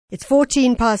It's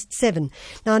 7:14.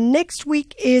 Now, next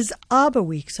week is Arbor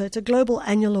Week, so it's a global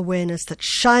annual awareness that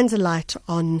shines a light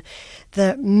on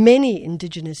the many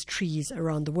indigenous trees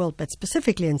around the world, but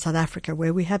specifically in South Africa,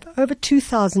 where we have over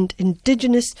 2,000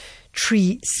 indigenous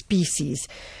tree species.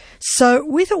 So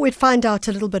we thought we'd find out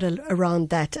a little bit around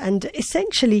that. And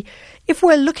essentially, if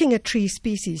we're looking at tree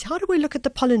species, how do we look at the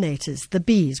pollinators, the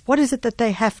bees? What is it that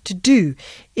they have to do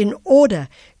in order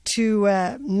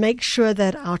to make sure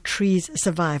that our trees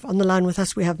survive? On the line with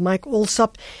us, we have Mike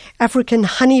Alsop, African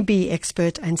honeybee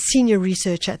expert and senior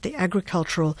researcher at the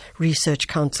Agricultural Research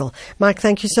Council. Mike,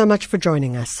 thank you so much for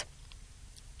joining us.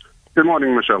 Good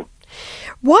morning, Michelle.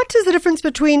 What is the difference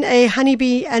between a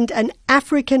honeybee and an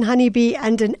African honeybee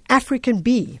and an African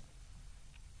bee?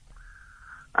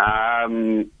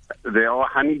 There are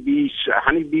honeybees.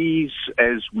 Honeybees,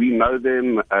 as we know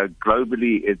them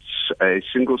globally, it's a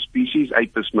single species,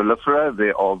 Apis mellifera.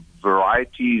 There are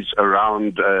varieties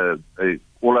around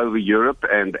all over Europe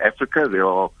and Africa. There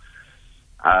are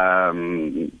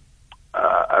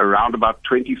around about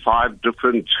 25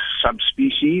 different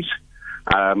subspecies.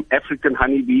 African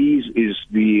honeybees is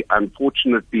the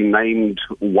unfortunately named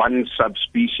one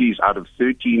subspecies out of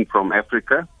 13 from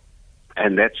Africa,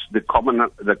 and that's the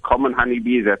common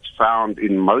honeybee that's found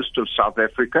in most of South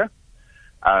Africa.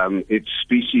 Its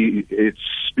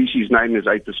species name is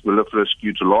Apis mellifera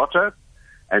scutellata,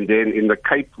 and then in the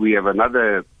Cape we have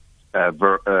another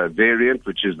variant,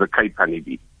 which is the Cape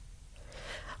honeybee.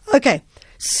 Okay,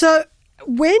 so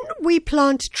when we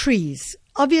plant trees,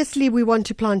 obviously, we want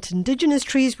to plant indigenous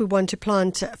trees. We want to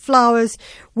plant flowers,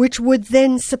 which would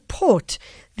then support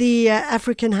the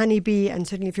African honeybee, and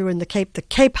certainly if you're in the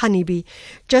Cape honeybee,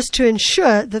 just to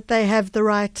ensure that they have the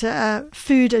right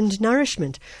food and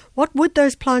nourishment. What would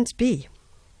those plants be?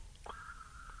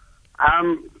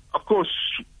 Of course,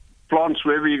 plants,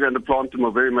 wherever you're going to plant them,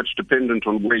 are very much dependent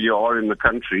on where you are in the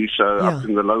country. So up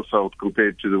in the Lowveld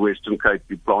compared to the Western Cape,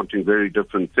 you're planting very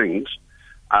different things.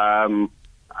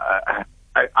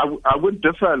 I would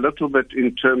differ a little bit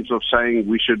in terms of saying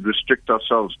we should restrict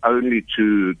ourselves only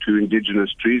to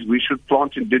indigenous trees. We should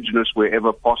plant indigenous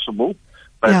wherever possible,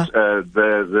 but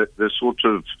the sort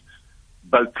of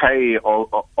bouquet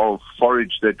of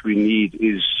forage that we need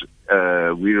is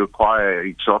we require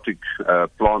exotic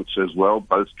plants as well,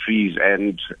 both trees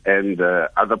and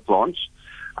other plants.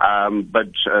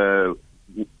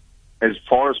 As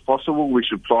far as possible, we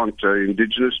should plant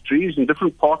indigenous trees in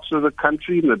different parts of the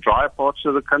country, in the drier parts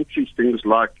of the country, things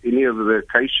like any of the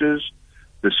acacias,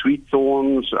 the sweet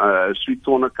thorn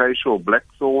acacia or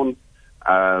blackthorn,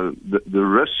 the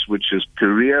rhys, which is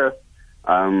Korea,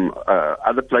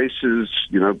 other places,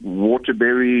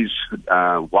 waterberries,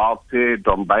 wild pear,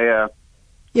 dombeya.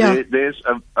 Yeah. There's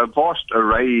a vast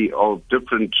array of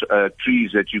different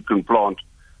trees that you can plant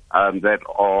that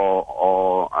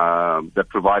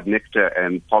provide nectar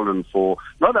and pollen for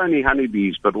not only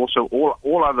honeybees but also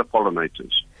all other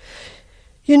pollinators.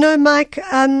 Mike,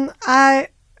 I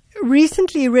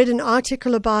recently read an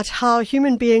article about how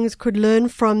human beings could learn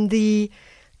from the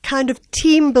kind of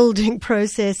team building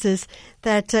processes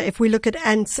that if we look at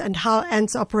ants and how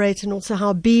ants operate and also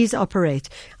how bees operate.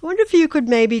 I wonder if you could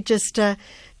maybe just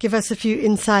give us a few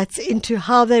insights into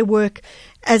how they work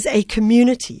as a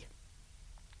community.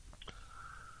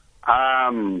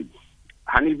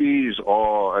 Honeybees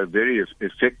are a very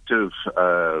effective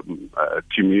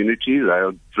community. They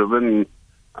are driven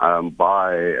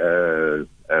by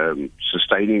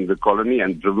sustaining the colony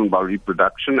and driven by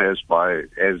reproduction, as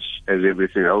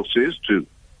everything else is, to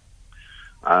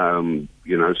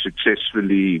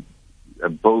successfully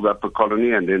build up a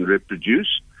colony and then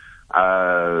reproduce. They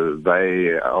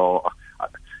are,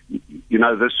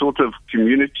 this sort of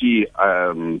community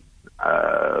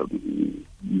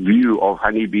view of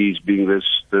honeybees being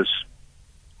this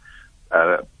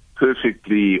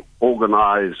perfectly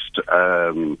organized,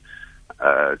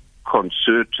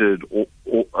 concerted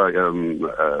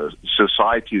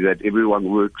society that everyone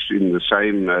works in the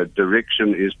same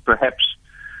direction is perhaps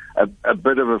a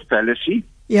bit of a fallacy.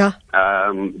 Yeah.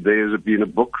 There's been a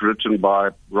book written by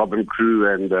Robin Crew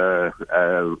and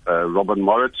Robin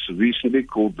Moritz recently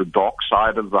called The Dark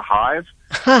Side of the Hive,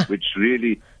 which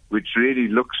really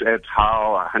looks at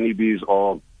how honeybees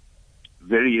are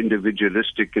very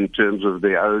individualistic in terms of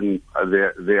their own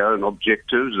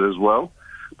objectives as well.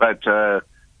 But the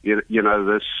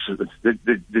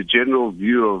general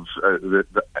view of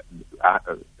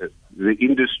the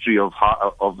industry of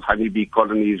honeybee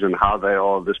colonies and how they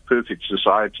are this perfect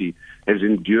society has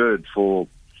endured for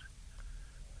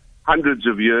hundreds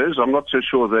of years. I'm not so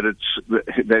sure that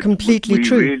that completely we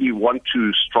true. really want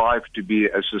to strive to be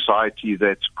a society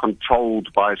that's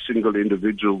controlled by a single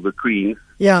individual, the Queen.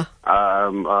 Yeah.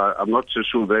 I'm not so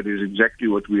sure that is exactly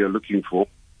what we are looking for.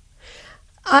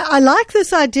 I like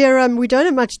this idea. We don't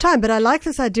have much time, but I like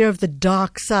this idea of the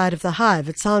dark side of the hive.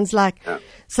 It sounds like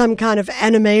some kind of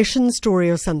animation story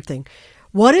or something.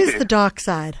 What is the dark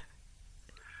side?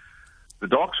 The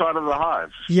dark side of the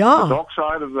hive. Yeah. The dark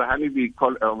side of the honeybee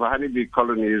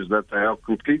colony is that they are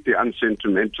completely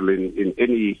unsentimental in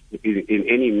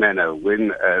any manner. When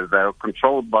they are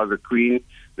controlled by the Queen,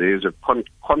 there is a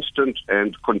constant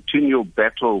and continual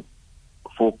battle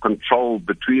for control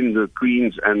between the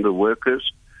queens and the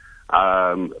workers.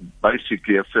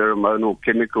 Basically, a pheromonal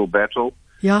chemical battle.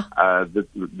 Yeah.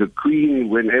 The Queen,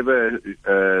 whenever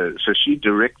so she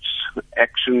directs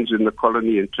actions in the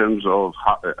colony in terms of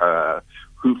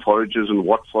who forages and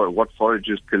what forage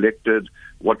is collected,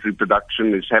 what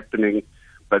reproduction is happening.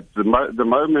 But the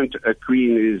moment a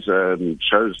queen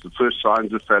shows the first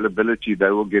signs of fallibility,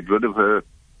 they will get rid of her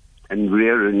and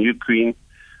rear a new queen.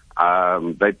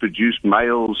 They produce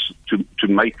males to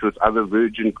mate with other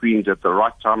virgin queens at the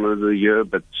right time of the year,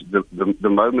 but the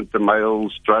moment the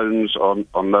males, drones,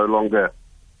 are no longer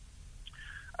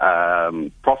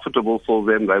profitable for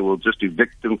them, they will just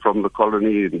evict them from the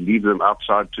colony and leave them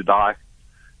outside to die.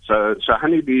 So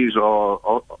honeybees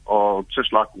are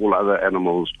just like all other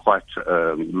animals, quite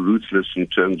ruthless in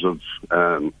terms of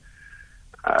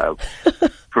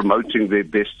promoting their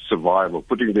best survival,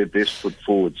 putting their best foot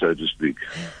forward, so to speak.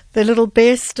 The little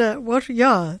best, what?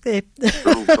 Yeah. The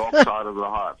little dark side of the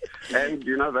hive. And,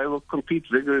 they will compete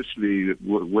vigorously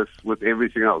with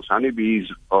everything else. Honeybees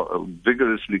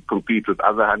vigorously compete with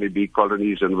other honeybee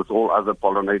colonies and with all other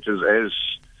pollinators as,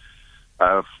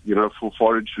 for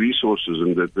forage resources.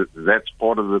 And that's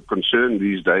part of the concern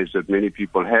these days that many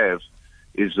people have,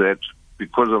 is that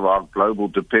because of our global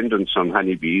dependence on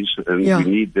honeybees, and we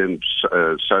need them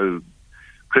so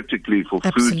critically for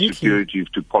food security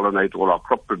to pollinate all our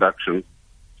crop production,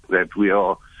 that we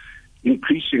are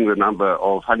increasing the number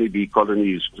of honeybee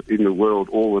colonies in the world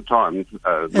all the time.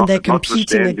 And they're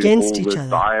competing against each other.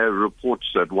 Dire reports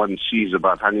that one sees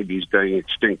about honeybees going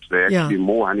extinct. There are actually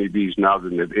more honeybees now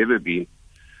than there've ever been.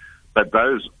 But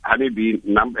those honeybee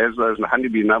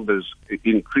numbers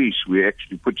increase, we're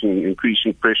actually putting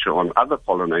increasing pressure on other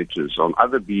pollinators, on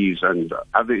other bees and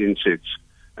other insects,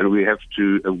 and we have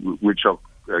to, which are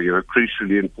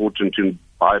crucially important in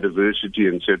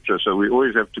biodiversity, etc. So we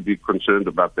always have to be concerned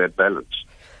about that balance.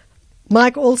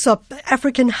 Mike Alsop,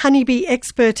 African honeybee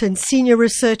expert and senior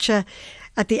researcher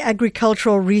at the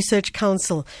Agricultural Research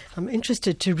Council. I'm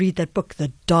interested to read that book,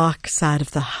 The Dark Side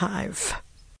of the Hive.